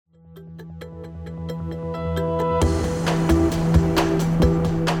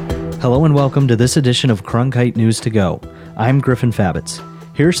Hello and welcome to this edition of Cronkite News to Go. I'm Griffin Fabitz.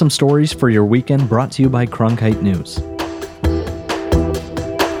 Here are some stories for your weekend brought to you by Cronkite News.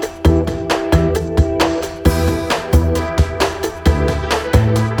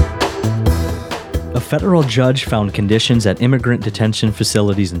 A federal judge found conditions at immigrant detention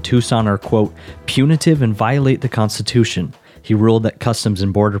facilities in Tucson are, quote, punitive and violate the Constitution. He ruled that Customs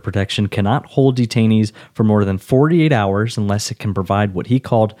and Border Protection cannot hold detainees for more than 48 hours unless it can provide what he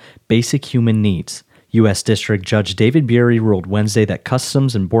called basic human needs. U.S. District Judge David Bury ruled Wednesday that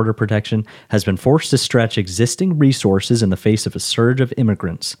Customs and Border Protection has been forced to stretch existing resources in the face of a surge of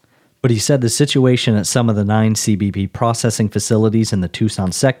immigrants. But he said the situation at some of the 9 CBP processing facilities in the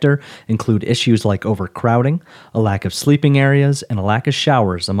Tucson sector include issues like overcrowding, a lack of sleeping areas, and a lack of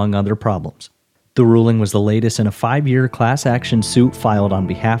showers, among other problems. The ruling was the latest in a 5-year class action suit filed on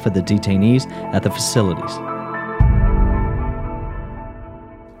behalf of the detainees at the facilities.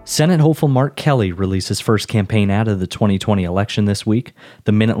 Senate hopeful Mark Kelly released his first campaign ad of the 2020 election this week.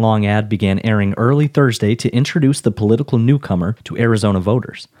 The minute-long ad began airing early Thursday to introduce the political newcomer to Arizona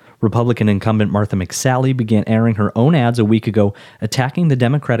voters. Republican incumbent Martha McSally began airing her own ads a week ago, attacking the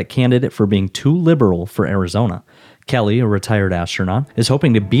Democratic candidate for being too liberal for Arizona. Kelly, a retired astronaut, is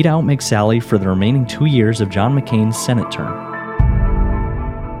hoping to beat out McSally for the remaining 2 years of John McCain's Senate term.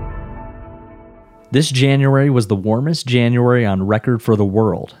 This January was the warmest January on record for the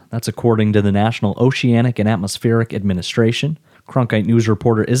world. That's according to the National Oceanic and Atmospheric Administration. Cronkite News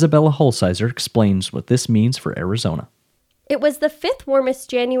reporter Isabella Holsizer explains what this means for Arizona. It was the 5th warmest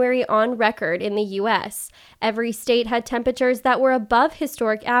January on record in the U.S. Every state had temperatures that were above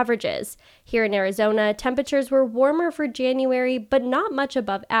historic averages. Here in Arizona, temperatures were warmer for January, but not much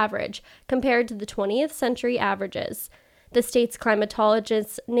above average compared to the 20th century averages. The state's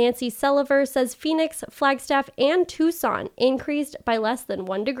climatologist Nancy Sulliver says Phoenix, Flagstaff, and Tucson increased by less than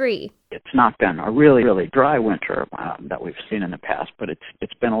 1 degree. It's not been a really, really dry winter that we've seen in the past, but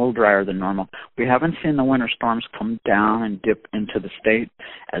it's been a little drier than normal. We haven't seen the winter storms come down and dip into the state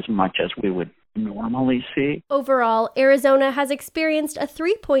as much as we would normally see. Overall, Arizona has experienced a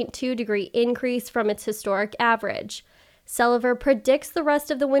 3.2 degree increase from its historic average. Sulliver predicts the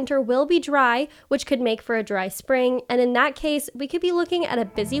rest of the winter will be dry, which could make for a dry spring, and in that case, we could be looking at a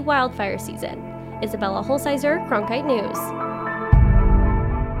busy wildfire season. Isabella Holsizer, Cronkite News.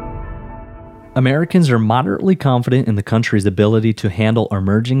 Americans are moderately confident in the country's ability to handle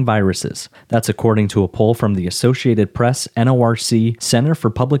emerging viruses. That's according to a poll from the Associated Press NORC Center for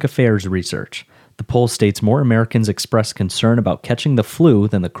Public Affairs Research. The poll states more Americans express concern about catching the flu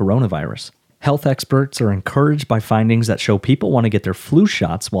than the coronavirus. Health experts are encouraged by findings that show people want to get their flu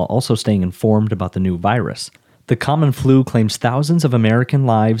shots while also staying informed about the new virus. The common flu claims thousands of American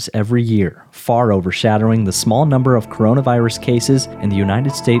lives every year, far overshadowing the small number of coronavirus cases in the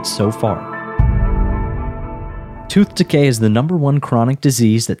United States so far. Tooth decay is the number one chronic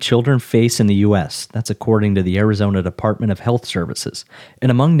disease that children face in the U.S. That's according to the Arizona Department of Health Services. And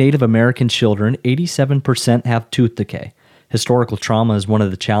among Native American children, 87% have tooth decay. Historical trauma is one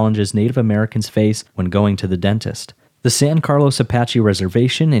of the challenges Native Americans face when going to the dentist. The San Carlos Apache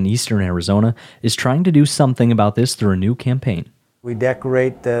Reservation in eastern Arizona is trying to do something about this through a new campaign. We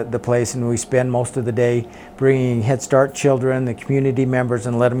decorate the place and we spend most of the day bringing Head Start children, the community members,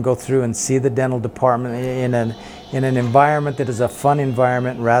 and let them go through and see the dental department in an environment that is a fun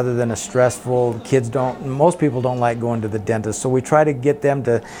environment rather than a stressful. Most people don't like going to the dentist, so we try to get them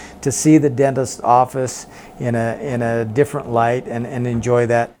to see the dentist's office in a different light and enjoy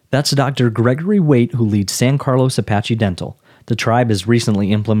that. That's Dr. Gregory Waite, who leads San Carlos Apache Dental. The tribe has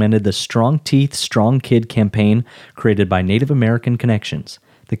recently implemented the Strong Teeth, Strong Kid campaign created by Native American Connections.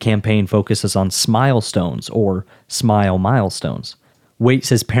 The campaign focuses on smile stones, or smile milestones. Waite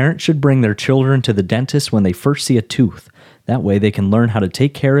says parents should bring their children to the dentist when they first see a tooth. That way they can learn how to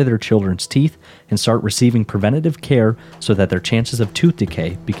take care of their children's teeth and start receiving preventative care so that their chances of tooth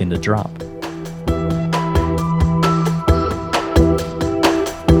decay begin to drop.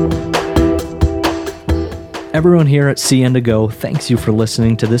 Everyone here at CN2Go thanks you for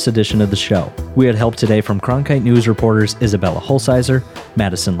listening to this edition of the show. We had help today from Cronkite News reporters Isabella Holsizer,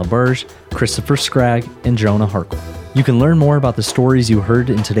 Madison LaBerge, Christopher Scragg, and Jonah Harkle. You can learn more about the stories you heard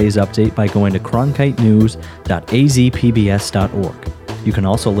in today's update by going to cronkitenews.azpbs.org. You can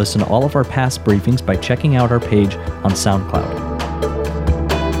also listen to all of our past briefings by checking out our page on SoundCloud.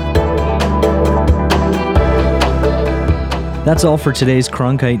 That's all for today's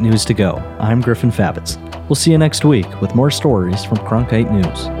Cronkite News to Go. I'm Griffin Fabitz. We'll see you next week with more stories from Cronkite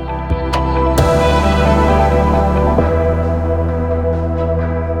News.